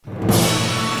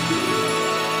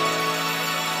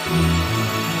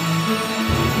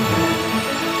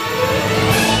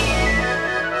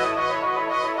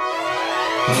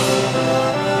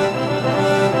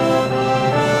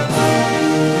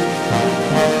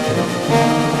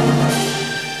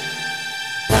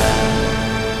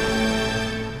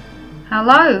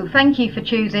Hello, thank you for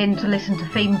choosing to listen to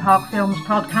Theme Park Films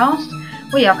podcast.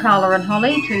 We are Carla and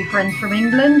Holly, two friends from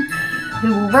England, who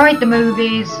will ride the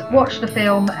movies, watch the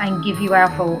film and give you our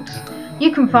thoughts.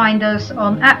 You can find us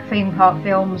on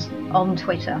 @ThemeParkFilms on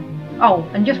Twitter. Oh,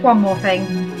 and just one more thing.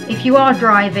 If you are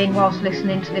driving whilst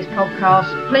listening to this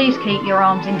podcast, please keep your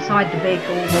arms inside the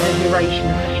vehicle for the duration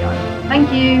of the show.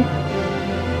 Thank you.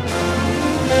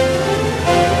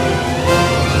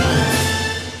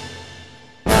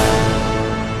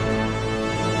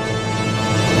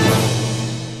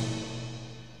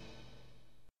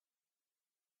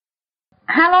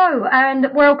 Hello and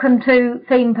welcome to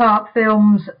Theme Park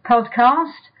Films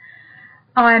podcast.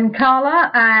 I'm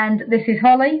Carla and this is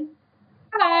Holly.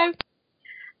 Hello.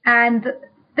 And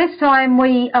this time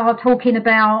we are talking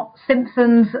about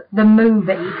Simpsons the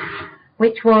movie,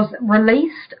 which was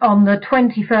released on the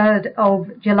 23rd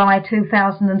of July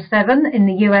 2007 in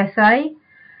the USA,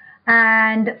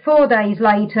 and 4 days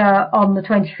later on the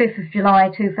 25th of July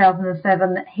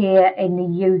 2007 here in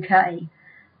the UK.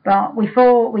 But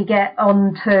before we get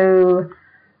on to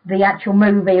the actual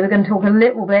movie, we're going to talk a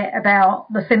little bit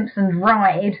about the Simpsons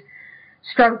ride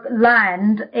stroke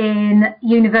land in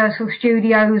Universal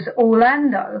Studios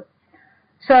Orlando.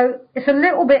 So it's a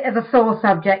little bit of a sore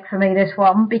subject for me, this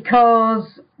one,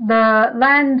 because the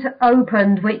land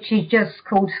opened, which is just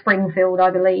called Springfield,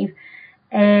 I believe,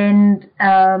 in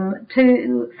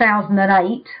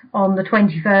 2008 on the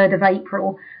 23rd of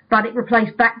April, but it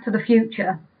replaced Back to the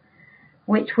Future,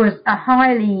 which was a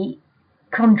highly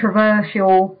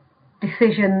controversial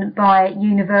decision by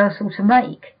Universal to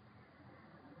make.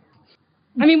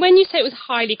 I mean, when you say it was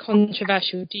highly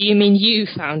controversial, do you mean you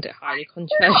found it highly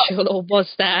controversial, or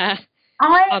was there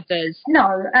others?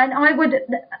 No, and I would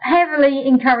heavily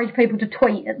encourage people to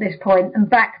tweet at this point and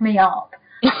back me up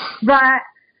that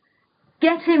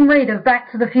getting rid of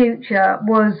Back to the Future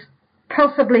was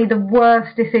possibly the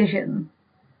worst decision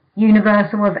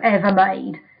Universal have ever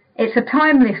made. It's a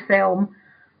timeless film.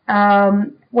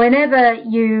 Whenever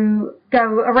you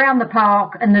go around the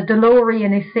park and the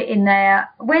DeLorean is sitting there,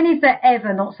 when is there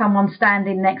ever not someone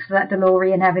standing next to that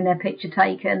DeLorean having their picture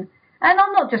taken? And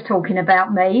I'm not just talking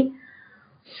about me.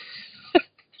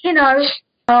 You know,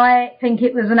 I think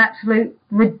it was an absolute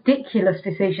ridiculous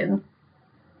decision.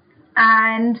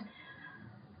 And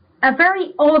a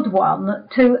very odd one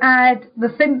to add The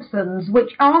Simpsons,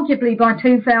 which arguably by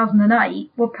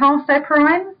 2008 were past their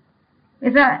prime.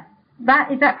 Is that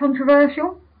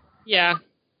controversial? Yeah.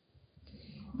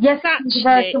 Yes, actually,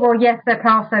 controversial, or yes, they're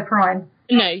past their prime?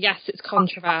 No, yes, it's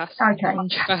controversial. Okay.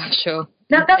 Controversial.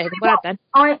 Now, Say the word, then.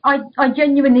 I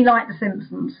genuinely like The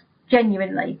Simpsons.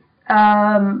 Genuinely.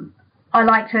 I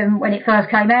liked them when it first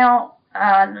came out,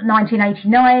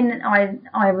 1989. I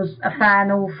was a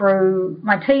fan all through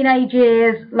my teenage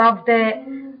years, loved it,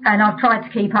 and I've tried to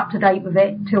keep up to date with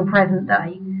it till present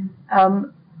day.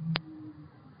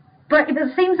 But it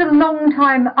seems a long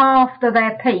time after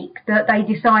their peak that they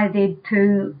decided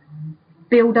to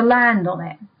build a land on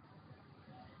it.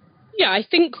 Yeah, I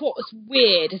think what was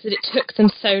weird is that it took them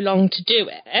so long to do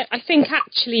it. I think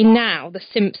actually now The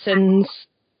Simpsons,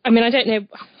 I mean, I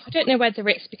don't know whether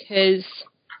it's because,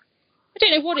 I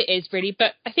don't know what it is really,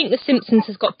 but I think The Simpsons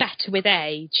has got better with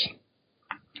age.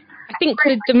 I think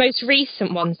the most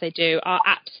recent ones they do are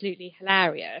absolutely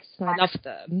hilarious, and I love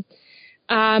them.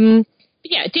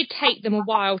 But yeah, it did take them a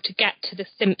while to get to the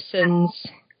Simpsons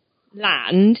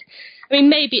land. I mean,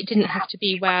 maybe it didn't have to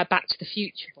be where Back to the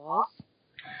Future was.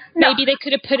 No. Maybe they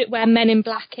could have put it where Men in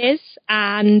Black is,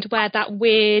 and where that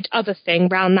weird other thing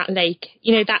round that lake,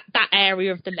 you know, that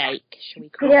area of the lake, shall we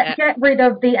call it? Get rid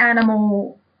of the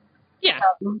animal,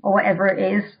 or whatever it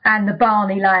is, and the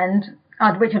Barney land,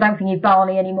 which I don't think is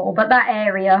Barney anymore, but that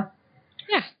area.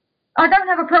 Yeah. I don't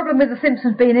have a problem with The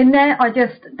Simpsons being in there. I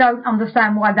just don't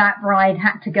understand why that ride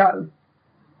had to go.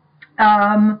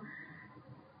 But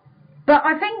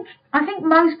I think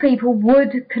most people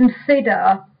would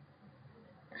consider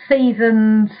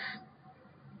seasons,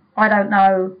 I don't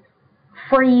know,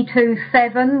 3 to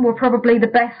 7 were probably the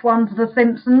best ones of The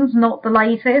Simpsons, not the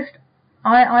latest.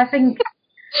 I think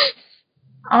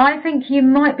you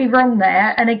might be wrong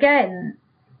there. And again,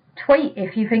 tweet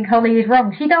if you think Holly is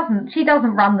wrong. She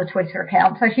doesn't run the Twitter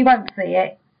account, so she won't see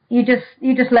it. You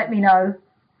just let me know,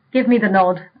 give me the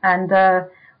nod, and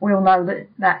we'll know that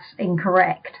that's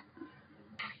incorrect.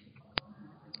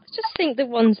 I just think the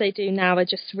ones they do now are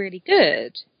just really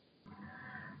good.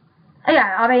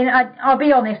 Yeah, I mean, I'll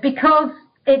be honest, because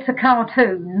it's a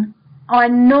cartoon,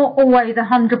 I'm not always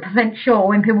 100% sure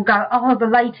when people go, oh, the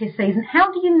latest season.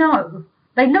 How do you know?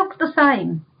 They look the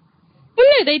same. Well,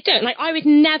 no, they don't. Like, I would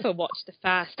never watch the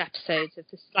first episodes of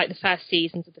this, like the first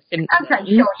seasons of The Simpsons.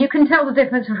 Okay, sure. You can tell the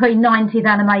difference between 90s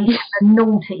animation and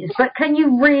noughties, but can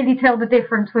you really tell the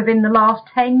difference within the last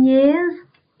 10 years?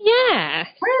 Yeah.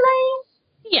 Really?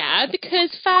 Yeah,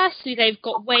 because firstly, they've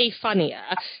got way funnier.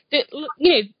 You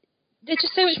know, they're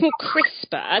just so much more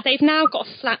crisper. They've now got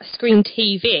a flat screen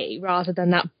TV rather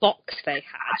than that box they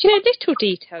had. You know, little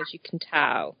details you can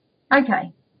tell.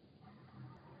 Okay.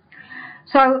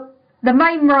 So the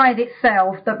main ride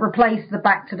itself that replaced the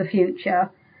Back to the Future,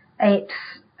 it's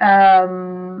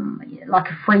like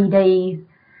a 3D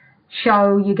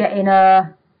show. You get in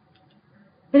a...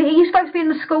 Are you supposed to be in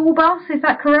the school bus? Is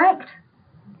that correct?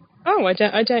 Oh, I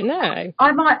don't know.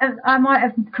 I might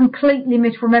have completely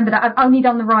misremembered that. I've only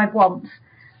done the ride once.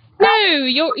 No,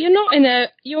 you're not in a...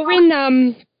 You're in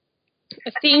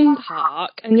a theme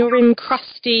park, and you're in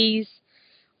Krusty's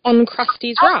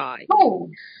ride. Oh,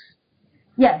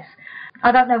 yes.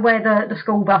 I don't know where the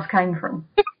school bus came from.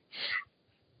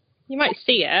 You might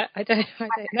see it. I don't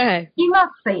know. You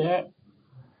must see it.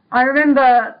 I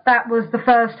remember that was the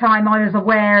first time I was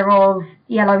aware of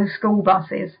yellow school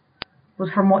buses,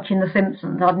 was from watching The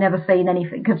Simpsons. I'd never seen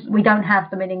anything, because we don't have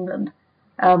them in England.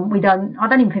 I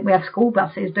don't even think we have school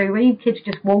buses, do we? Kids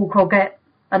just walk or get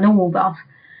a normal bus.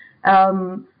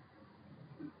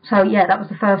 So yeah, that was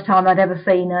the first time I'd ever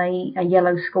seen a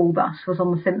yellow school bus, was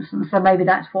on The Simpsons. So maybe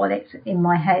that's why it's in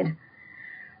my head.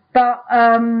 But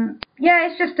yeah,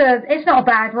 it's not a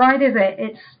bad ride, is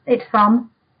it? It's fun.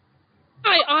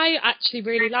 I actually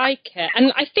really like it,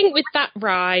 and I think with that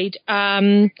ride,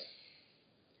 I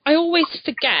always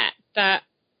forget that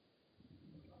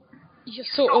you're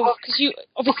sort of, because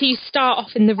you start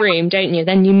off in the room, don't you?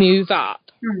 Then you move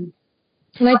up. Mm.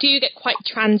 And I do get quite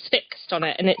transfixed on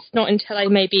it, and it's not until I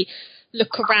maybe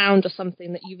look around or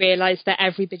something that you realise that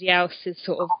everybody else is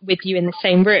sort of with you in the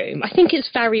same room. I think it's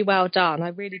very well done. I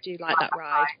really do like that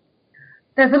ride.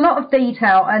 There's a lot of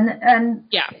detail, and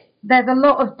yeah, there's a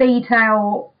lot of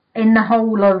detail in the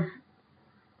whole of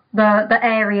the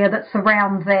area that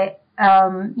surrounds it.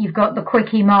 You've got the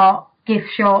Quickie Mart gift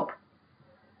shop,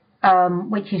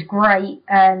 which is great,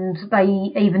 and they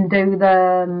even do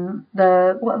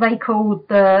the what are they called,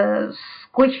 the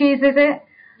squishies, is it?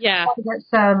 Yeah. That's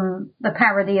the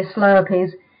parody of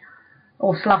Slurpees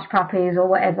or Slush Puppies or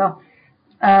whatever.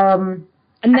 And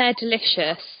they're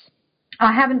delicious.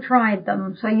 I haven't tried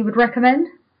them, so you would recommend?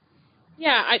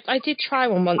 Yeah, I did try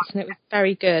one once, and it was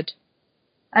very good.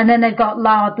 And then they've got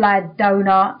Lard Lad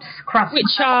donuts, crust,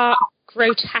 which are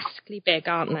grotesquely big,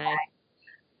 aren't they?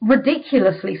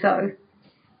 Ridiculously so.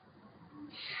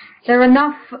 They're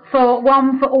enough for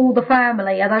all the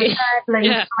family. Although sadly,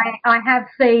 yeah. I have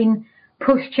seen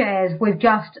pushchairs with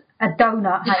just a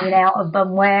donut hanging out of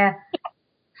them, where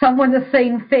someone has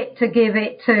seen fit to give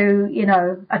it to, you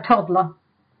know, a toddler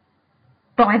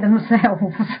by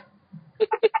themselves.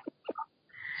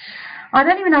 I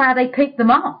don't even know how they pick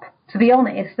them up, to be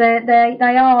honest.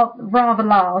 They are rather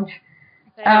large.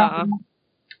 They are.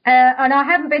 And I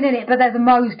haven't been in it, but there's a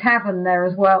Moe's Tavern there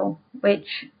as well, which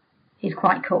is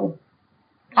quite cool.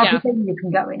 I presume you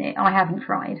can go in it. I haven't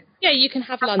tried. Yeah, you can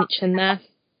have lunch in there.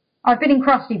 I've been in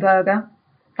Krusty Burger.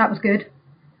 That was good.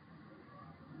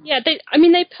 Yeah, they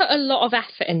put a lot of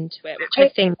effort into it, which I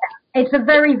think... It's a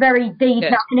very, very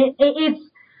detailed... And it is,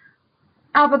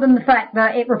 other than the fact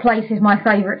that it replaces my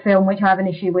favourite film, which I have an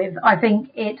issue with, I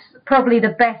think it's probably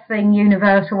the best thing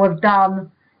Universal have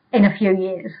done in a few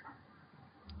years.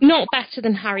 Not better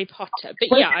than Harry Potter,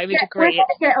 but yeah, I would agree. We're going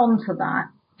to get onto that.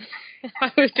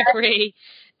 I would agree.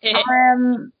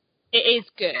 It is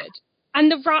good.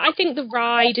 And I think the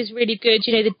ride is really good.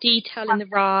 You know, the detail in the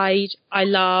ride, I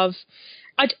love.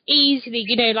 I'd easily,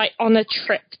 you know, like on a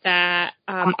trip there,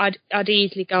 I'd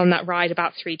easily go on that ride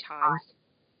about 3 times.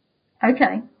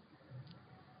 Okay.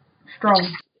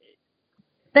 Strong.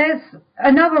 There's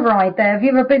another ride there. Have you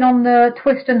ever been on the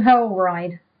Twist and Hurl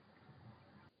ride?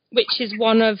 Which is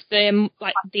one of the,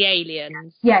 like, the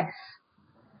aliens. Yes.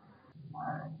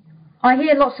 I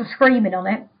hear lots of screaming on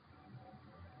it.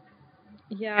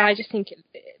 Yeah, I just think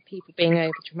people being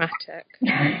over dramatic.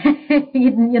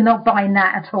 You're not buying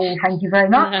that at all, thank you very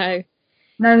much. No.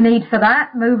 No need for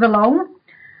that. Move along.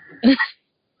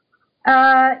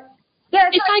 Yeah,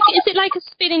 is it like a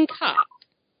spinning cup?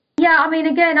 Yeah, I mean,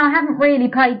 again, I haven't really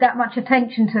paid that much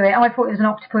attention to it. I thought it was an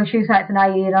octopus. You say it's an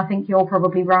alien. I think you're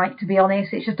probably right, to be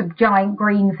honest. It's just a giant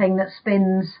green thing that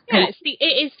spins. Yeah, it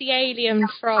is the alien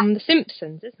from The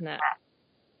Simpsons, isn't it?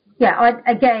 Yeah,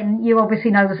 again, you obviously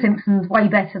know The Simpsons way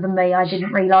better than me. I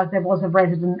didn't realise there was a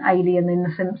resident alien in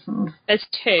The Simpsons. There's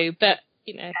 2, but,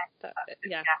 you know,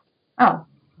 yeah. Oh.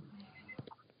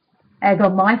 egg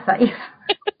on my face.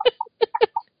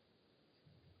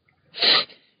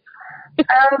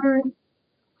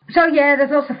 So yeah,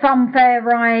 there's lots of fun fair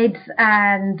rides,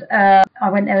 and I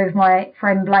went there with my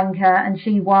friend Blanca, and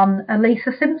she won a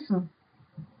Lisa Simpson.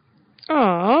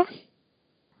 Aww.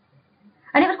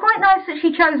 And it was quite nice that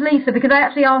she chose Lisa, because I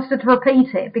actually asked her to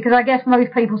repeat it, because I guess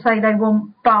most people say they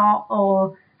want Bart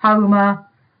or Homer.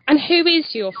 And who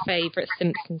is your favourite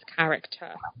Simpsons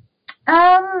character?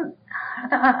 I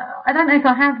don't know if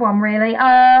I have one really.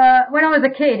 When I was a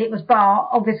kid, it was Bart,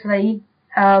 obviously.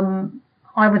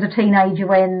 I was a teenager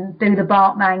when Do the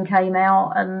Bartman came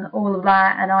out and all of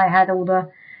that, and I had all the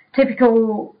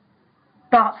typical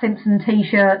Bart Simpson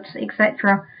t-shirts,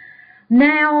 etc.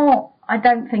 Now, I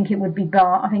don't think it would be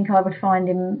Bart. I think I would find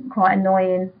him quite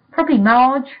annoying. Probably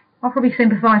Marge. I'll probably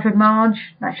sympathise with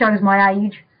Marge. That shows my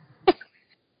age.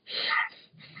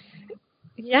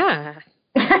 Yeah.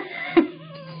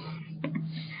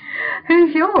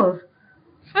 Who's yours?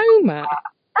 Homer.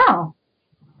 Oh.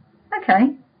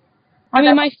 Okay. I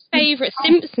mean, my favourite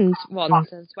Simpsons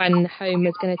ones is when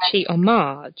Homer's going to cheat on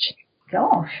Marge.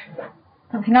 Gosh.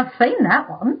 I don't think I've seen that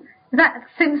one. Is that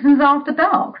Simpsons After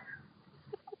Dark?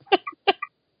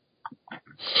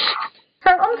 So,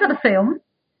 on to the film.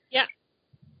 Yeah.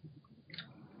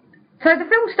 So the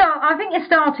film I think it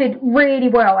started really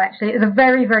well, actually. It was a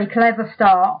very, very clever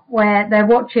start, where they're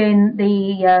watching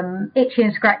the Itchy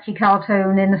and Scratchy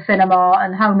cartoon in the cinema,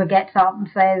 and Homer gets up and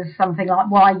says something like,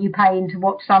 "Why are you paying to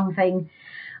watch something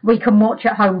we can watch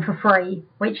at home for free?"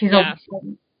 Which is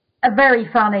obviously a very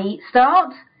funny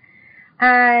start.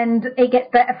 And it gets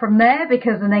better from there,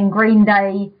 because then Green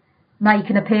Day make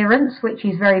an appearance, which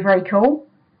is very, very cool.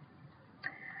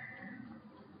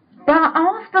 But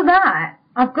after that,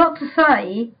 I've got to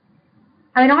say,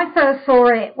 I mean, I first saw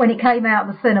it when it came out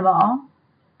of the cinema.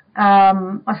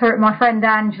 I saw it with my friend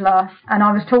Angela, and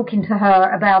I was talking to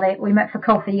her about it. We met for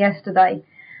coffee yesterday,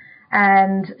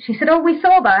 and she said, "Oh, we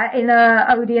saw that in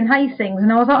Odeon Hastings,"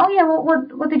 and I was like, "Oh yeah,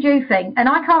 what did you think?" And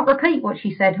I can't repeat what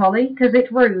she said, Holly, because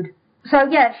it's rude. So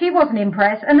yeah, she wasn't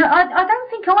impressed, and I don't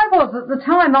think I was at the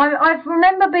time. I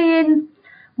remember being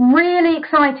really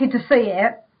excited to see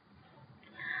it,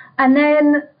 and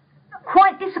then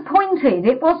quite disappointed.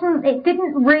 It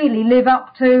didn't really live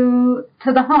up to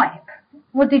the hype.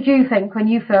 What did you think when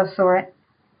you first saw it?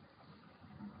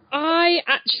 I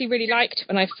actually really liked it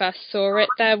when I first saw it.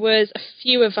 There was a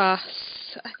few of us.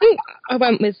 I think I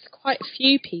went with quite a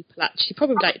few people, actually,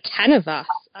 probably like 10 of us.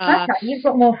 Okay, you've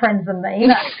got more friends than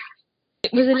me.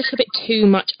 It was a little bit too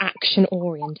much action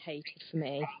orientated for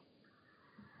me.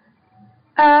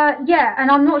 Yeah, and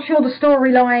I'm not sure the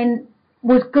storyline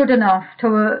was good enough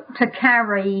to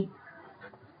carry,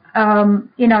 I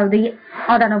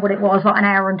don't know what it was, like an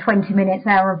hour and 20 minutes,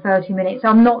 hour and 30 minutes.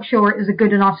 I'm not sure it was a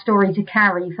good enough story to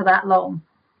carry for that long.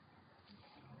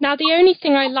 Now, the only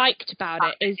thing I liked about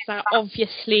it is that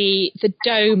obviously the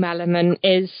dome element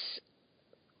is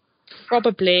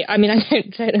probably, I mean, I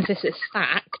don't know if this is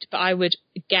fact, but I would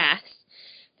guess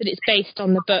that it's based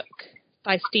on the book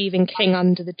by Stephen King,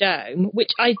 Under the Dome,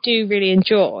 which I do really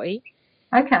enjoy.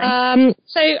 Okay.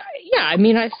 So, yeah, I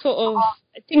mean, I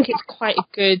think it's quite a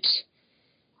good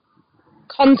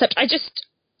concept. I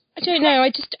don't know,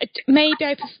 maybe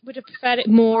I would have preferred it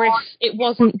more if it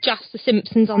wasn't just the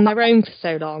Simpsons on their own for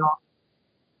so long.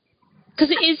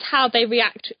 Because it is how they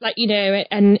react, like,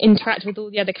 and interact with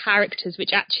all the other characters,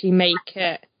 which actually make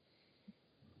it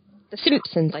the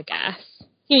Simpsons, I guess.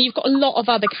 You've got a lot of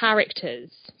other characters.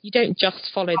 You don't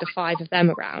just follow the 5 of them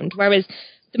around, whereas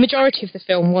the majority of the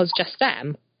film was just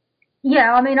them.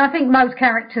 Yeah, I mean, I think most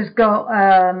characters got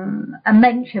a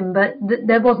mention, but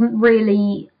there wasn't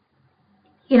really,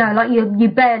 like you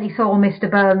barely saw Mr.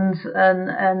 Burns,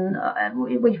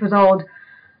 and which was odd.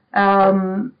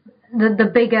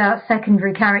 The bigger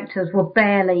secondary characters were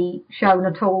barely shown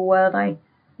at all, were they?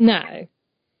 No.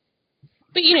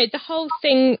 But, the whole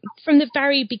thing from the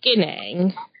very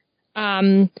beginning,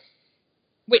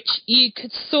 which you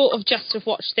could sort of just have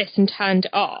watched this and turned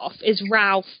it off, is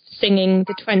Ralph singing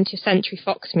the 20th Century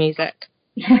Fox music.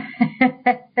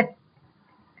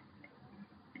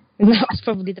 And that was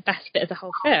probably the best bit of the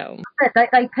whole film.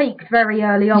 They peaked very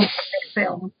early on with this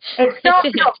film. It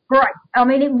started off great. I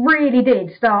mean, it really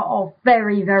did start off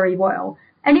very, very well.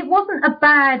 And it wasn't a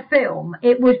bad film.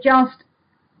 It was just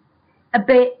a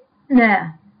bit,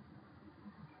 nah.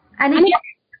 And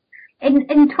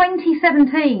in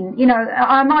 2017,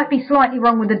 I might be slightly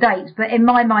wrong with the dates, but in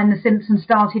my mind, The Simpsons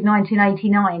started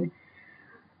 1989.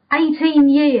 18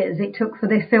 years it took for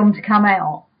this film to come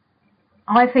out.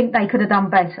 I think they could have done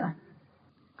better.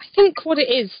 I think what it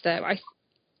is, though,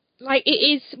 it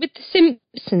is with The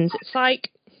Simpsons, it's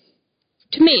like,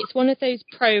 to me, it's one of those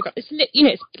programs.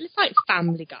 It's like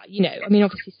Family Guy. I mean,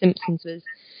 obviously Simpsons was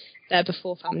there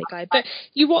before Family Guy, but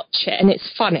you watch it and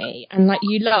it's funny and like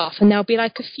you laugh, and there'll be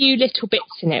like a few little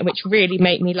bits in it which really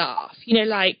make me laugh.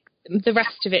 Like the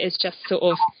rest of it is just sort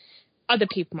of other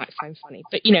people might find funny,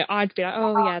 but I'd be like,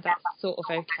 oh yeah, that's sort of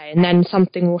okay, and then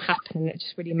something will happen and it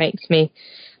just really makes me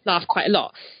laugh quite a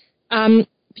lot. But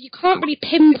you can't really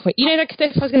pinpoint. Like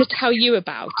if I was going to tell you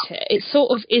about it, it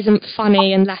sort of isn't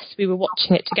funny unless we were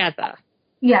watching it together.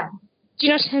 Yeah. Do you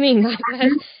know what I mean? Like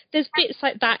there's bits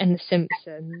like that in The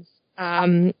Simpsons.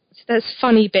 So there's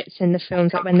funny bits in the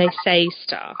films, like when they say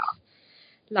stuff,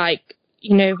 like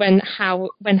when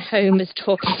Homer's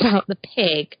talking about the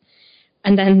pig,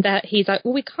 and then he's like,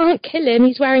 well, we can't kill him,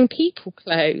 he's wearing people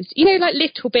clothes. Like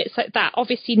little bits like that.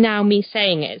 Obviously now me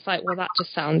saying it, it's like, well, that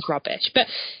just sounds rubbish. But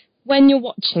when you're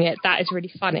watching it, that is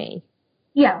really funny.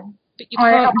 Yeah. But you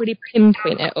can't really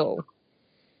pinpoint it all.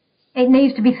 It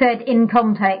needs to be said in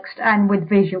context and with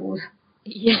visuals.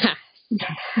 Yes.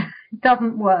 It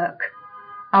doesn't work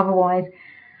otherwise.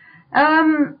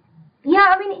 Yeah,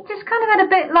 I mean, it just kind of had a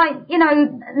bit like,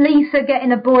 Lisa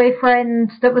getting a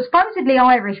boyfriend that was supposedly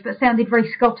Irish but sounded very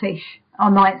Scottish, I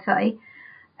might say.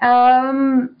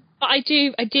 But I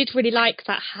did really like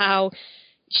that, how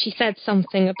she said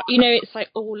something about, it's like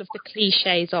all of the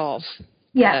cliches of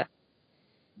the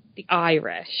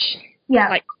Irish. Yeah.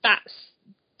 Like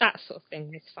that sort of thing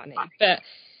was funny. But,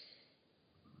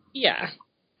 yeah.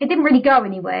 It didn't really go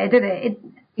anywhere, did it?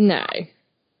 No.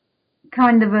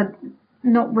 Kind of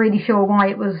not really sure why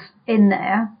it was in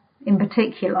there in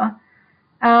particular.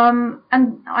 And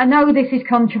I know this is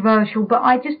controversial, but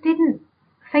I just didn't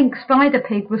think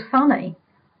Spider-Pig was funny.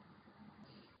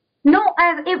 Not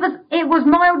as it was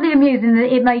mildly amusing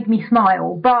that it made me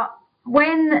smile, but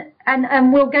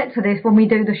and we'll get to this when we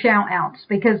do the shout outs,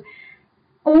 because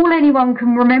all anyone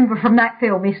can remember from that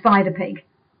film is Spider-Pig.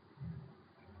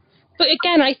 But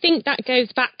again, I think that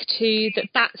goes back to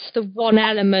that's the one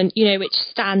element, which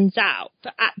stands out,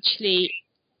 but actually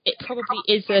it probably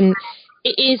isn't.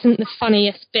 It isn't the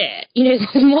funniest bit. There's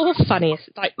more funniest,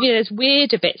 like, there's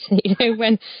weirder bits,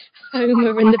 when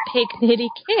Homer and the pig nearly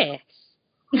kiss.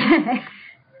 Yeah.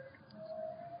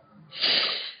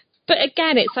 But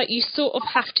again, it's like you sort of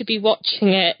have to be watching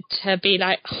it to be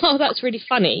like, oh, that's really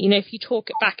funny. If you talk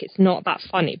it back, it's not that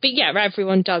funny. But yeah,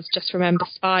 everyone does just remember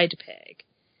Spider-Pig.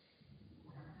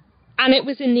 And it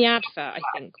was in the advert, I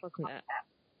think, wasn't it?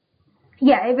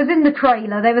 Yeah, it was in the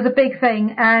trailer. There was a big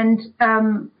thing. And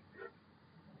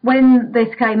when this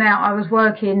came out, I was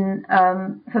working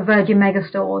for Virgin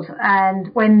Megastores.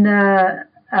 And when the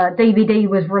DVD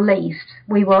was released,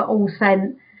 we were all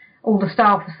the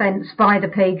staff were sent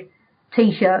Spider-Pig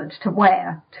T-shirts to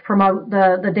wear to promote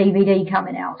the DVD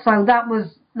coming out. So that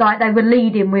was like they were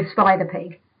leading with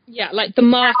Spider-Pig. Yeah, like the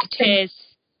marketers.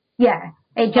 Yeah.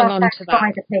 It just had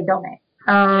Spider-Pig on it.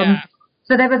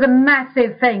 So there was a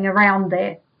massive thing around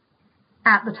it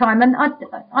at the time. And I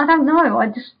don't know.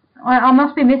 I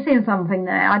must be missing something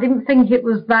there. I didn't think it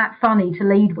was that funny to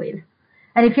lead with.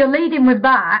 And if you're leading with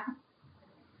that,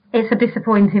 it's a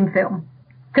disappointing film.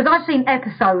 Because I've seen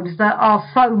episodes that are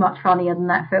so much funnier than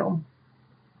that film.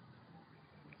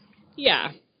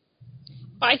 Yeah.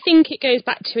 But I think it goes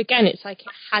back to, again, it's like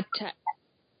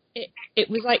it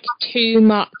was like too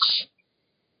much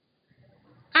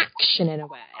action in a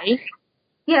way.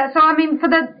 Yeah, so I mean, for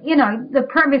the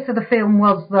premise of the film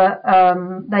was that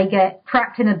they get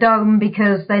trapped in a dome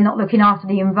because they're not looking after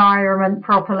the environment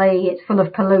properly. It's full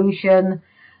of pollution,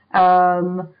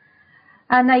 and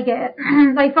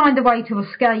they find a way to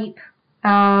escape,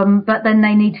 but then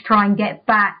they need to try and get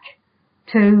back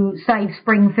to save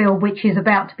Springfield, which is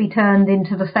about to be turned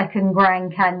into the second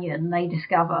Grand Canyon. They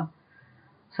discover.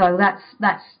 So that's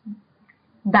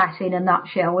that in a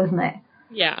nutshell, isn't it?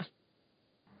 Yeah.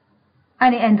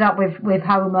 And it ends up with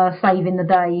Homer saving the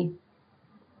day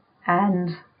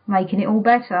and making it all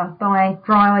better by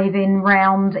driving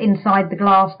round inside the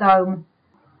glass dome.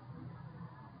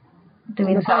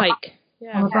 Doing on the bike.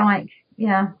 Yeah. On the bike,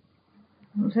 yeah.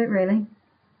 That was it, really.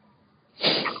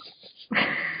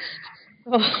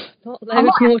 Oh, not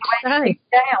loads more to say.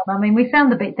 Down. I mean, we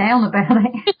sound a bit down about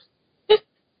it.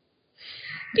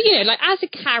 But, like, as a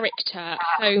character,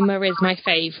 Homer is my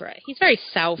favourite. He's very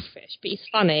selfish, but he's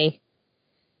funny.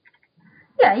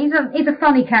 Yeah, he's a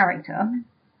funny character.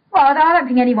 Well, I don't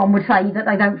think anyone would say that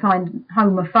they don't find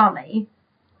Homer funny.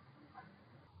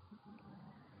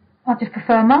 I just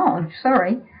prefer Marge,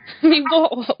 sorry. I mean,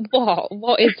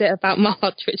 what is it about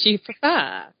Marge which you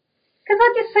prefer? Because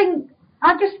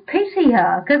I just pity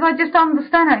her, because I just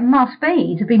understand how it must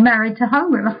be to be married to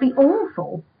Homer. It must be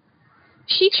awful.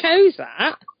 She chose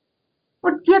that.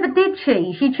 Well, yeah, but did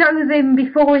she? She chose him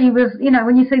before he was,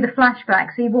 when you see the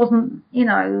flashbacks, he wasn't,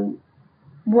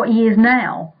 what he is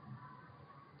now.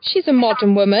 She's a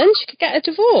modern woman. She could get a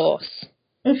divorce.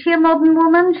 Is she a modern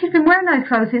woman? She's been wearing those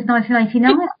clothes since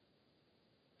 1989.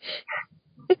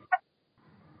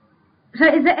 So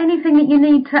is there anything that you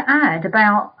need to add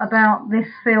about this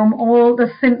film or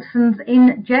The Simpsons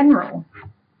in general?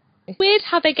 Weird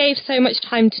how they gave so much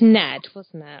time to Ned,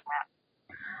 wasn't it?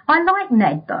 I like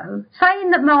Ned, though. Saying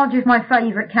that Marge is my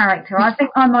favourite character, I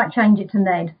think I might change it to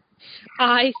Ned.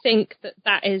 I think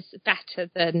that is better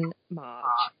than Marge.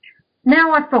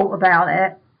 Now I've thought about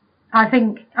it, I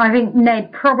think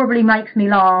Ned probably makes me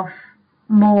laugh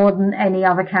more than any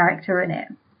other character in it.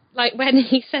 Like when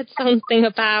he said something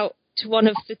about to one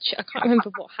of the... I can't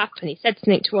remember what happened. He said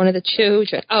something to one of the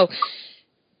children. Oh,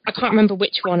 I can't remember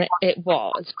which one it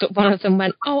was, but one of them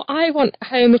went, "Oh, I want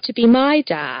Homer to be my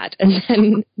dad." And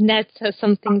then Ned says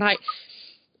something like,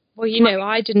 "Well,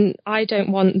 I didn't want I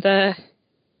didn't want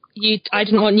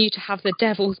you to have the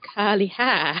devil's curly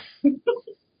hair."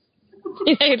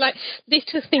 Like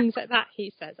little things like that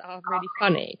he says are really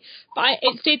funny. But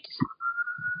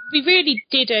we really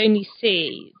did only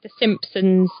see the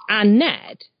Simpsons and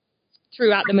Ned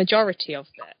throughout the majority of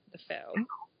the film.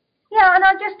 Yeah, and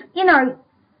I just,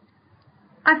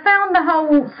 I found the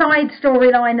whole side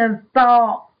storyline of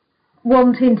Bart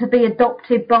wanting to be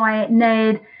adopted by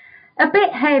Ned a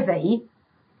bit heavy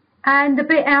and a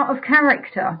bit out of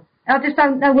character. I just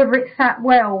don't know whether it sat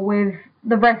well with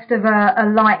the rest of a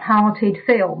light-hearted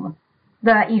film,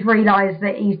 that he's realised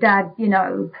that his dad,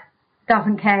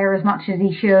 doesn't care as much as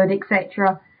he should,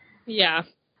 etc. Yeah.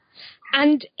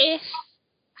 And if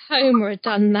Homer had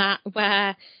done that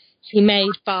where he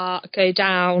made Bart go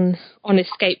down on his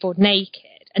skateboard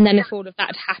naked, and then if all of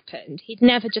that had happened, he'd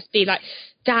never just be like,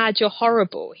 "Dad, you're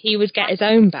horrible." He would get his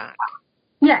own back.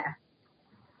 Yeah.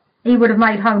 He would have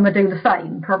made Homer do the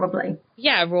same, probably.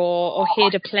 Yeah, or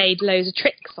he'd have played loads of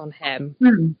tricks on him.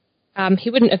 Mm. He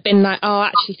wouldn't have been like, "Oh,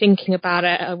 actually thinking about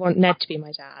it, I want Ned to be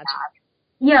my dad."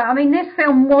 Yeah, I mean, this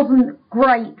film wasn't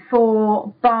great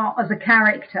for Bart as a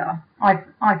character. I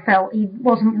felt he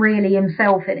wasn't really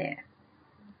himself in it.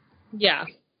 Yeah.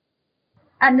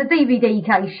 And the DVD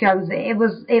case shows it.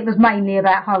 It was mainly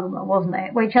about Homer, wasn't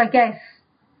it? Which I guess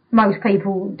most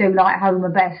people do like Homer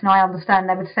best, and I understand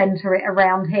they would centre it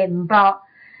around him. But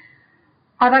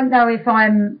I don't know if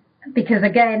because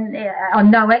again,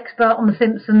 I'm no expert on The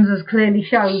Simpsons, as clearly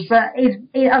shows, but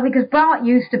because Bart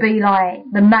used to be like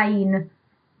the main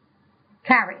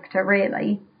character,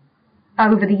 really.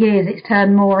 Over the years, it's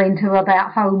turned more into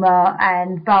about Homer,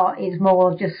 and Bart is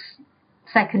more just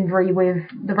secondary with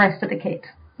the rest of the kids.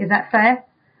 Is that fair?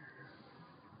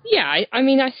 Yeah, I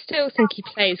mean, I still think he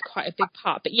plays quite a big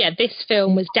part. But yeah, this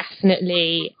film was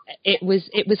definitely, it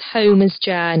was Homer's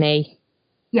journey.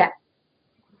 Yeah.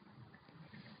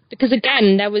 Because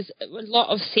again, there was a lot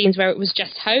of scenes where it was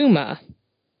just Homer.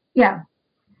 Yeah.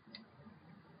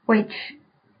 Which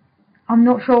I'm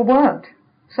not sure worked.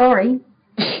 Sorry.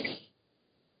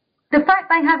 The fact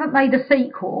they haven't made a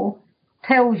sequel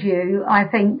tells you, I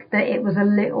think, that it was a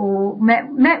little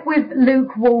met with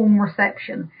lukewarm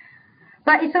reception.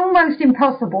 But it's almost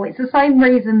impossible. It's the same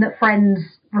reason that Friends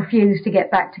refused to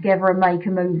get back together and make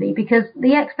a movie, because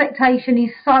the expectation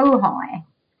is so high,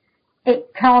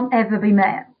 it can't ever be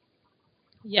met.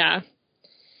 Yeah.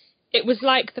 It was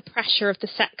like the pressure of the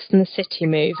Sex and the City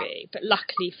movie, but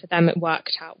luckily for them it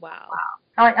worked out well.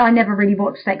 I never really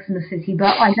watched Sex and the City,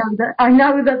 but I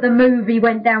know that the movie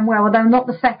went down well, although not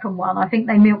the second one. I think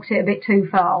they milked it a bit too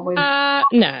far with no.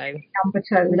 number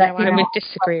 2. No, I would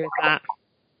disagree with that.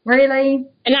 Really?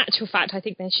 In actual fact, I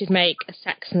think they should make a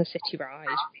Sex and the City ride.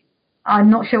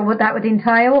 I'm not sure what that would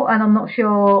entail, and I'm not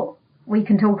sure we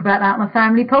can talk about that on a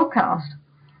family podcast.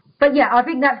 But yeah, I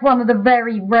think that's one of the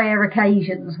very rare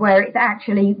occasions where it's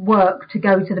actually worked to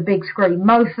go to the big screen.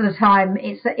 Most of the time,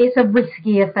 it's a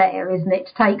risky affair, isn't it,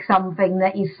 to take something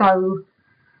that is so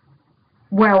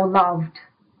well loved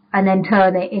and then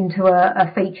turn it into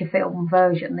a feature film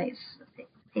version.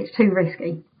 It's too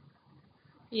risky.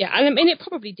 Yeah, and I mean, it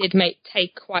probably did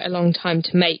take quite a long time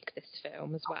to make this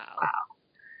film as well.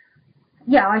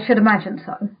 Yeah, I should imagine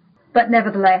so. But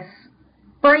nevertheless,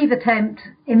 brave attempt,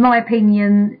 in my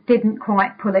opinion, didn't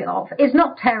quite pull it off. It's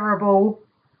not terrible.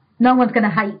 No one's going to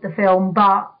hate the film,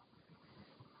 but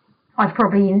I'd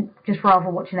probably just rather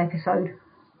watch an episode.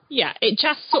 Yeah, it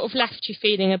just sort of left you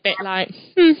feeling a bit like,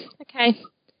 okay.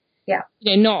 Yeah.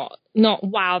 Not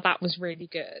wow, that was really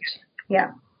good.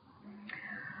 Yeah.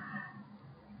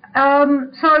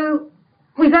 So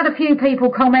we've had a few people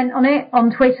comment on it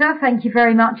on Twitter. Thank you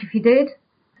very much if you did.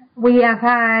 We have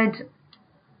had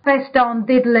Best darn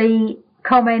diddly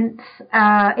comments,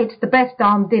 it's the best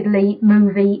darn diddly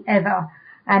movie ever.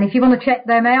 And if you want to check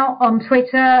them out on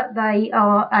Twitter, they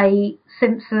are a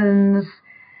Simpsons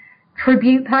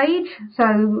tribute page,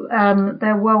 so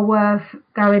they're well worth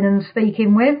going and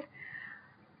speaking with.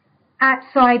 At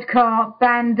Sidecar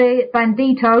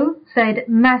Bandito said,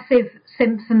 massive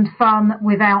Simpsons fun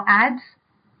without ads,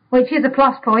 which is a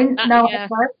plus point. No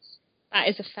adverts. That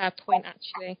is a fair point,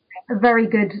 actually. A very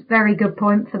good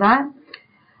point for that.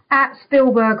 At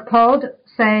Spielberg Pod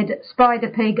said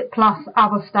Spider-Pig plus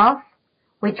other stuff,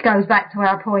 which goes back to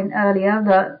our point earlier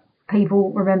that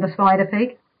people remember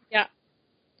Spider-Pig. Yeah.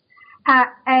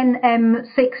 At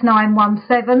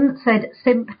NM6917 said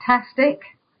Simptastic,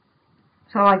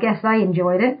 so I guess they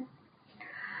enjoyed it.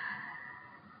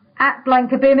 At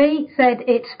Blankabimmy said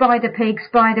it's Spider-Pig.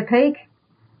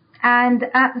 And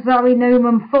at Zoe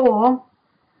Newman 4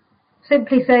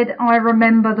 simply said, I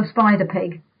remember the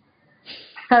Spider-Pig.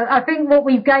 So I think what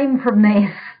we've gained from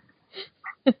this,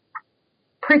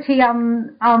 pretty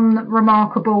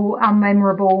unremarkable,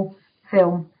 unmemorable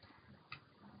film.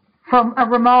 From a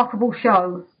remarkable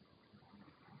show.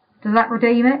 Does that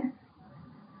redeem it?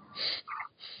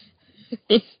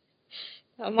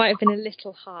 That might have been a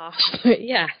little harsh, but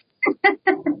yeah.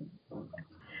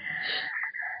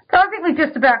 So I think we've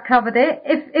just about covered it.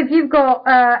 If you've got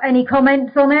any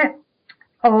comments on it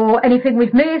or anything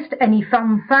we've missed, any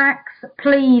fun facts,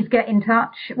 please get in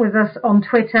touch with us on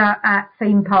Twitter at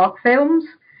Theme Park Films.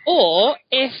 Or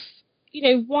if,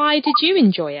 why did you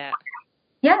enjoy it?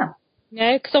 Yeah.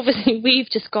 Because obviously we've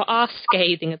just got our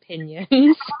scathing opinions.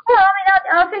 Well,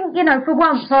 I think, for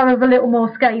once I was a little more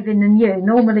scathing than you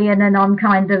normally, and then I'm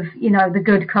kind of, the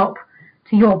good cop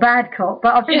to your bad cop.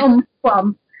 But I think on this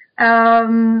one,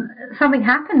 something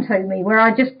happened to me where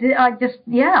I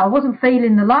wasn't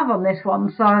feeling the love on this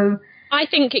one. So I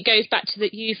think it goes back to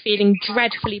that you feeling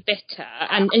dreadfully bitter,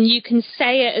 and you can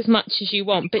say it as much as you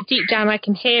want, but deep down I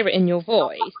can hear it in your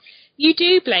voice. You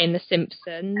do blame The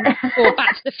Simpsons for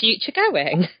Back to the Future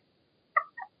going.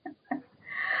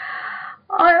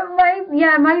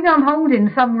 Maybe I'm holding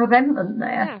some resentment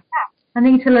there. Yeah. I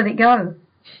need to let it go.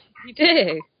 You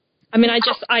do. I mean, I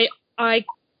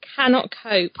cannot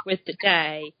cope with the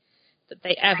day that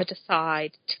they ever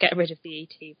decide to get rid of the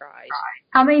ET ride.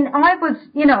 I mean, I was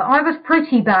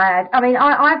pretty bad. I mean,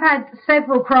 I've had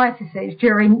several crises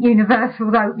during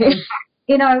Universal's opening.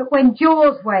 When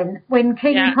Jaws went, when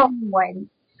King Kong went,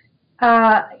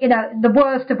 the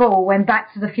worst of all, when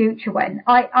Back to the Future went.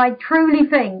 I truly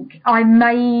think I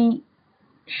may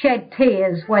shed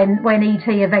tears when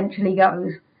E.T. eventually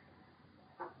goes.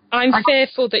 I'm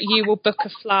fearful that you will book a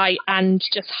flight and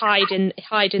just hide in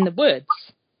the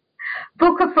woods.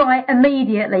 Book a flight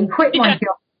immediately, quit my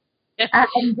job,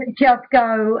 and just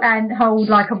go and hold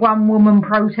like a one-woman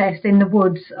protest in the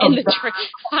woods. In the tree.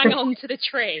 Hang on to the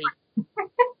tree.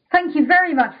 Thank you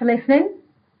very much for listening,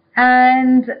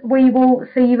 and we will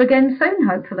see you again soon,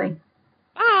 hopefully.